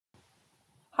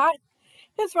Hi,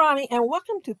 it's Ronnie, and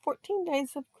welcome to 14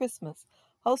 Days of Christmas,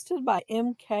 hosted by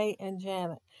MK and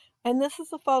Janet. And this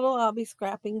is a photo I'll be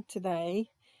scrapping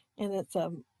today, and it's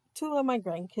two of my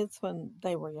grandkids when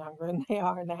they were younger, and they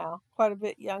are now quite a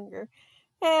bit younger.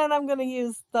 And I'm going to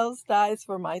use those dies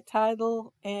for my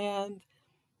title, and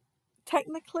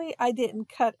technically I didn't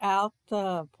cut out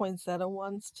the poinsettia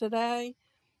ones today.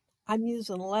 I'm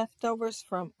using leftovers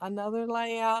from another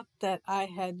layout that I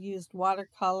had used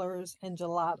watercolors and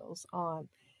gelatos on.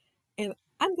 And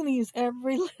I'm going to use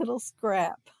every little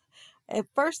scrap. At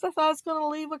first I thought I was going to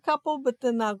leave a couple, but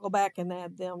then I'll go back and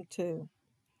add them too.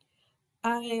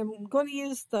 I am going to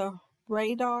use the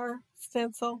radar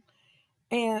stencil,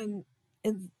 and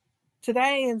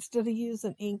today, instead of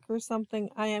using ink or something,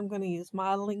 I am going to use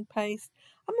modeling paste.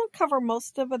 I'm going to cover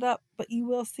most of it up, but you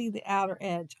will see the outer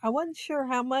edge. I wasn't sure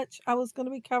how much I was going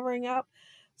to be covering up,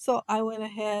 so I went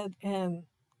ahead and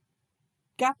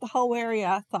got the whole area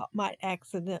I thought might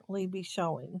accidentally be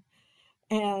showing.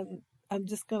 And I'm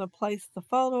just going to place the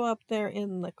photo up there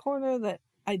in the corner that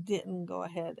I didn't go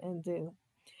ahead and do.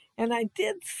 And I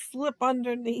did slip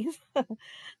underneath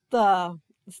the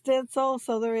stencil,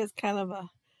 so there is kind of a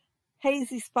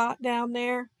hazy spot down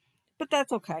there, but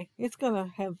that's okay. It's going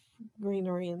to have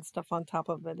greenery and stuff on top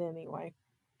of it anyway.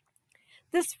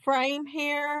 This frame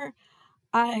here,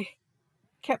 I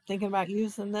kept thinking about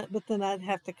using that, but then I'd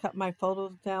have to cut my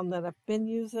photos down that I've been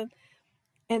using.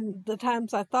 And the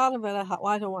times I thought of it, I thought,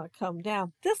 well, I don't want to come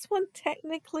down. This one,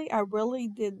 technically, I really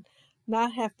did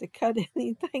not have to cut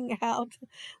anything out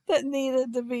that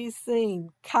needed to be seen.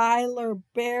 Kyler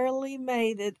barely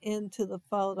made it into the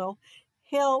photo.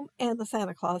 Him and the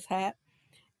Santa Claus hat.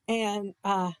 And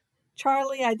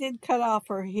Charlie, I did cut off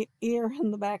her ear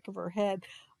and the back of her head.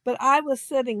 But I was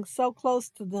sitting so close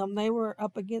to them. They were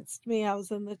up against me. I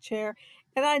was in the chair.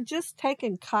 And I'd just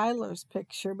taken Kyler's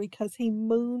picture because he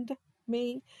mooned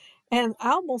me. And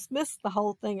I almost missed the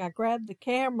whole thing. I grabbed the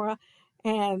camera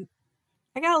and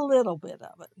I got a little bit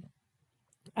of it.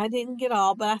 I didn't get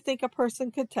all, but I think a person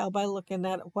could tell by looking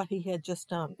at what he had just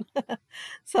done.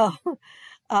 So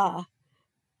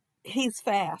he's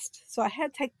fast. So I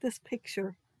had to take this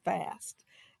picture fast.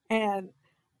 And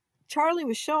Charlie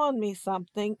was showing me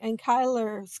something, and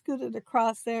Kyler scooted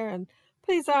across there and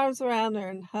put his arms around her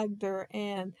and hugged her,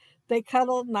 and they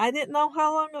cuddled, and I didn't know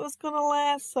how long it was going to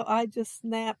last, so I just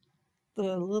snapped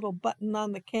the little button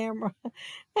on the camera,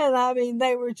 and I mean,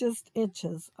 they were just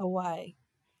inches away.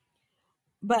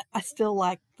 But I still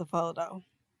liked the photo.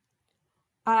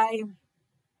 I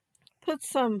put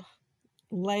some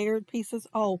layered pieces.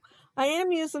 Oh, I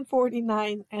am using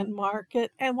 49 and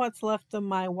Market and what's left of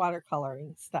my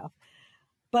watercoloring stuff.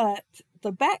 But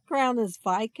the background is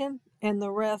Viking and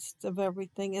the rest of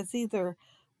everything is either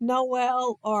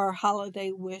Noel or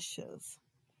holiday wishes.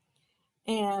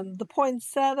 And the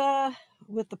poinsettia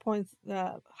with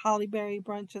the hollyberry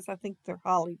branches, I think they're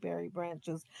hollyberry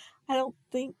branches. I don't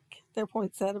think they're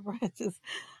poinsettia branches.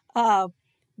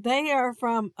 They are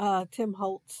from Tim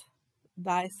Holtz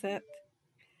die set.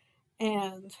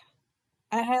 And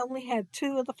I only had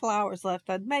 2 of the flowers left.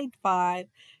 I'd made 5.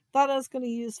 Thought I was going to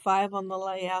use 5 on the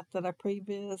layout that I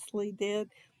previously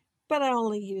did, but I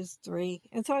only used 3.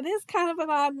 And so it is kind of an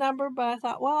odd number, but I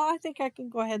thought, well, I think I can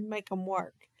go ahead and make them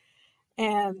work.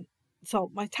 And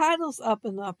so my title's up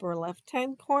in the upper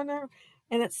left-hand corner,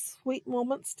 and it's Sweet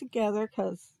Moments Together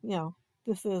because, you know,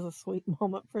 this is a sweet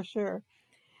moment for sure.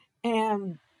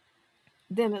 And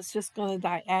then it's just going to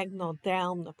diagonal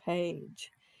down the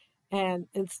page. And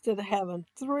instead of having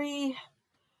 3,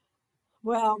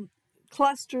 well,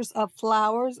 clusters of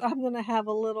flowers, I'm going to have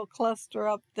a little cluster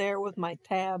up there with my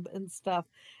tab and stuff,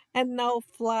 and no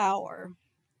flower.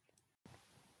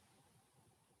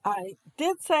 I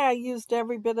did say I used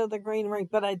every bit of the greenery,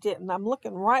 but I didn't. I'm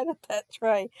looking right at that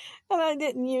tray, and I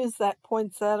didn't use that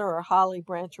poinsettia or holly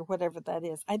branch or whatever that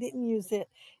is. I didn't use it.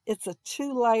 It's a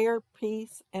 2-layer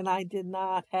piece, and I did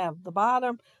not have the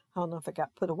bottom. I don't know if it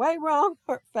got put away wrong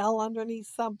or it fell underneath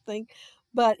something,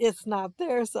 but it's not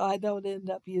there, so I don't end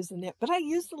up using it. But I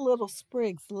use the little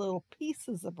sprigs, the little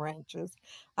pieces of branches.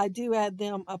 I do add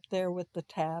them up there with the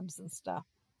tabs and stuff.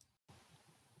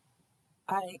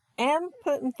 I am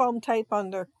putting foam tape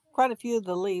under quite a few of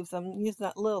the leaves. I'm using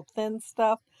that little thin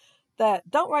stuff that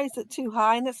don't raise it too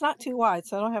high, and it's not too wide,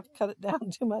 so I don't have to cut it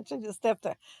down too much. I just have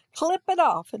to clip it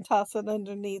off and toss it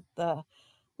underneath the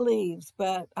leaves.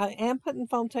 But I am putting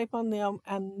foam tape on them.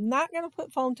 I'm not going to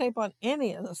put foam tape on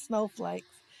any of the snowflakes,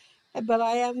 but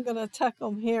I am going to tuck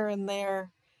them here and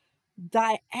there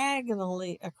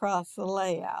diagonally across the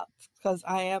layout because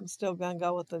I am still going to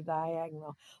go with the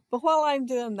diagonal. But while I'm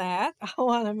doing that, I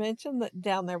want to mention that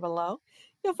down there below,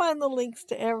 you'll find the links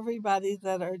to everybody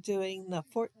that are doing the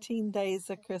 14 days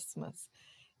of Christmas.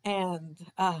 And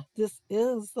this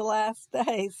is the last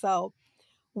day, so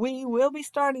we will be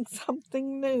starting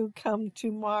something new come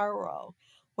tomorrow.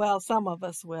 Well, some of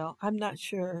us will. I'm not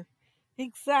sure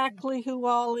exactly who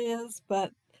all is,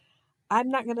 but I'm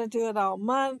not going to do it all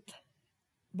month,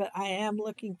 but I am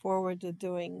looking forward to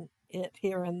doing it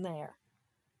here and there.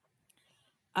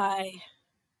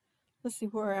 Let's see,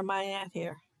 where am I at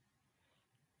here?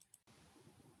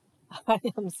 I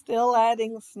am still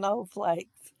adding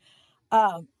snowflakes.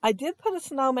 I did put a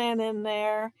snowman in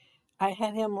there. I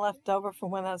had him left over from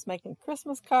when I was making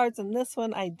Christmas cards, and this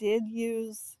one I did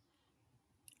use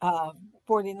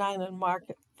 49 and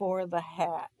Market for the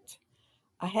hat.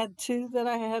 I had two that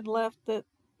I had left that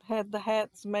had the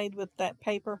hats made with that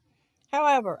paper.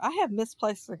 However, I have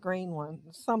misplaced the green one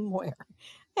somewhere,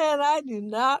 and I do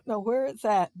not know where it's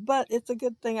at, but it's a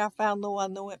good thing I found the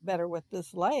one that went better with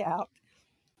this layout.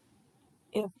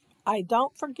 If I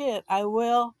don't forget, I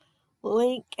will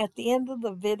link at the end of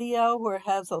the video where it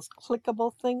has those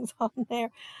clickable things on there.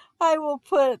 I will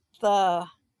put the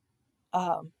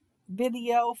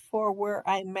video for where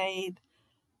I made,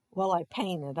 well, I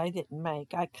painted, I didn't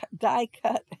make, I die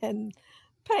cut and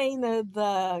painted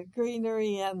the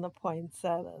greenery and the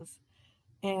poinsettias.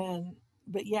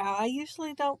 But yeah, I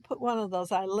usually don't put one of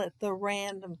those. I let the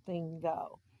random thing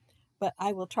go. But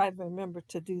I will try to remember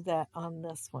to do that on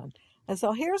this one. And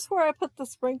so here's where I put the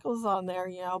sprinkles on there,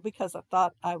 because I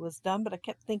thought I was done, but I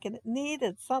kept thinking it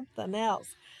needed something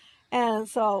else. And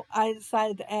so I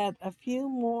decided to add a few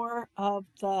more of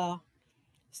the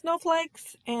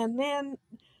snowflakes, and then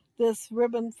this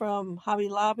ribbon from Hobby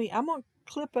Lobby. I'm going to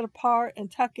clip it apart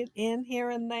and tuck it in here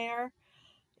and there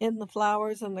in the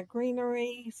flowers and the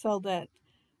greenery so that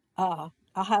I'll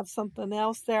have something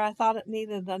else there. I thought it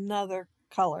needed another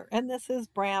color, and this is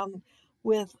brown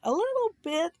with a little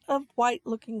bit of white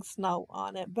looking snow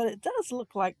on it, but it does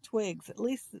look like twigs, at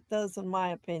least it does in my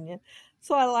opinion.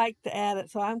 So I like to add it.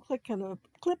 So I'm clipping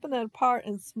it apart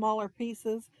in smaller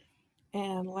pieces,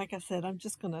 and like I said, I'm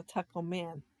just going to tuck them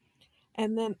in.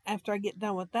 And then after I get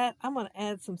done with that, I'm going to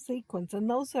add some sequins, and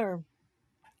those are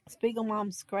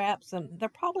Spiegelmom scraps, and they're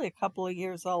probably a couple of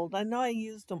years old. I know I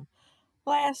used them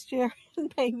last year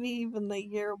and maybe even the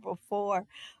year before,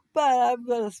 but I'm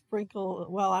going to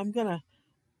I'm going to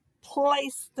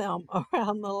place them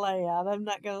around the layout. I'm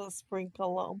not going to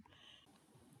sprinkle them.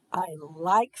 I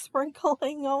like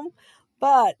sprinkling them,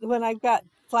 but when I've got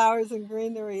flowers and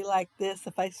greenery like this,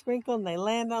 if I sprinkle them, they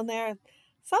land on there,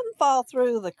 some fall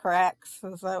through the cracks,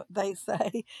 as they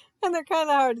say, and they're kind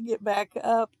of hard to get back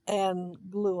up and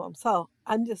glue them. So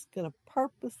I'm just going to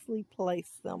purposely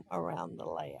place them around the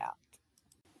layout.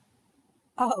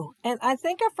 Oh, and I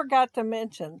think I forgot to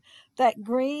mention that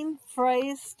green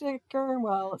phrase sticker.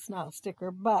 Well, it's not a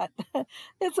sticker, but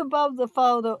it's above the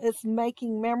photo. It's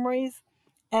making memories.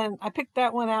 And I picked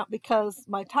that one out because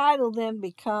my title then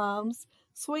becomes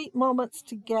Sweet Moments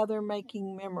Together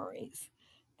Making Memories.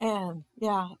 And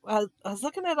yeah, I was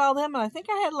looking at all them, and I think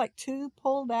I had like two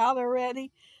pulled out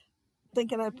already,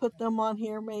 thinking I'd put them on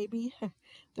here maybe.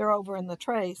 They're over in the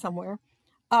tray somewhere.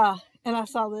 And I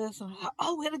saw this, and I thought,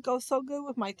 oh, it'll go so good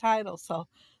with my title. So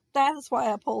that is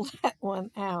why I pulled that one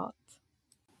out.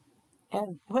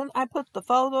 And when I put the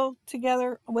photo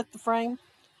together with the frame,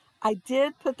 I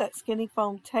did put that skinny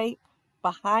foam tape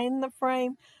behind the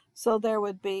frame, so there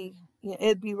would be,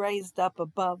 it'd be raised up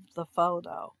above the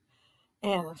photo.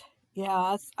 And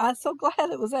yeah, I'm so glad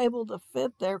it was able to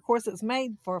fit there. Of course, it's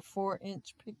made for a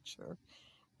 4-inch picture.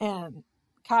 And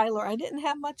Kyler, I didn't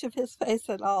have much of his face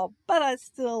at all, but I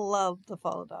still love the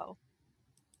photo.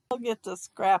 I'll get to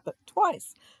scrap it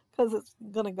twice because it's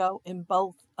going to go in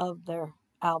both of their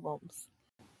albums.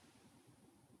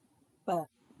 But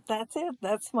that's it.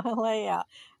 That's my layout.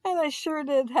 And I sure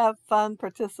did have fun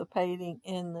participating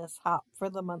in this hop for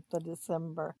the month of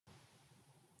December.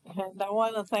 And I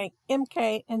want to thank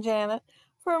MK and Janet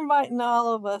for inviting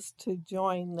all of us to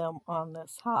join them on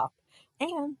this hop,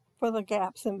 and for the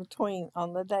gaps in between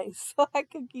on the days so I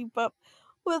could keep up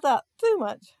without too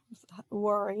much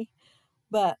worry.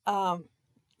 But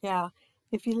yeah,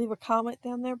 if you leave a comment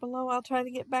down there below, I'll try to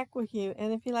get back with you.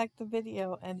 And if you like the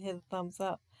video and hit a thumbs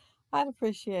up, I'd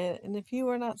appreciate it. And if you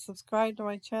are not subscribed to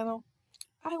my channel,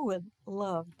 I would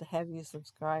love to have you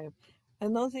subscribe.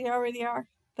 And those of you already are,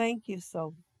 thank you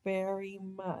so very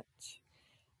much.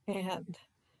 And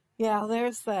yeah,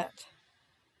 there's that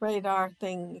radar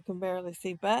thing you can barely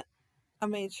see, but I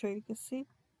made sure you can see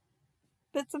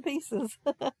bits and pieces.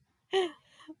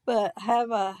 But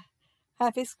have a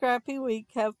happy scrappy week.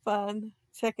 Have fun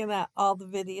checking out all the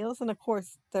videos and of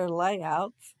course their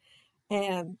layouts.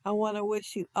 And I want to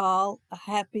wish you all a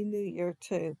happy new year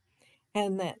too.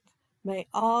 And that may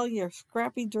all your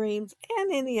scrappy dreams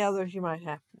and any others you might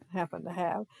happen to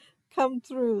have come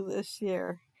through this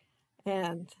year.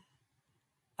 And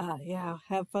yeah,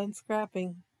 have fun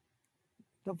scrapping.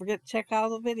 Don't forget to check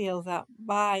all the videos out.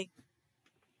 Bye.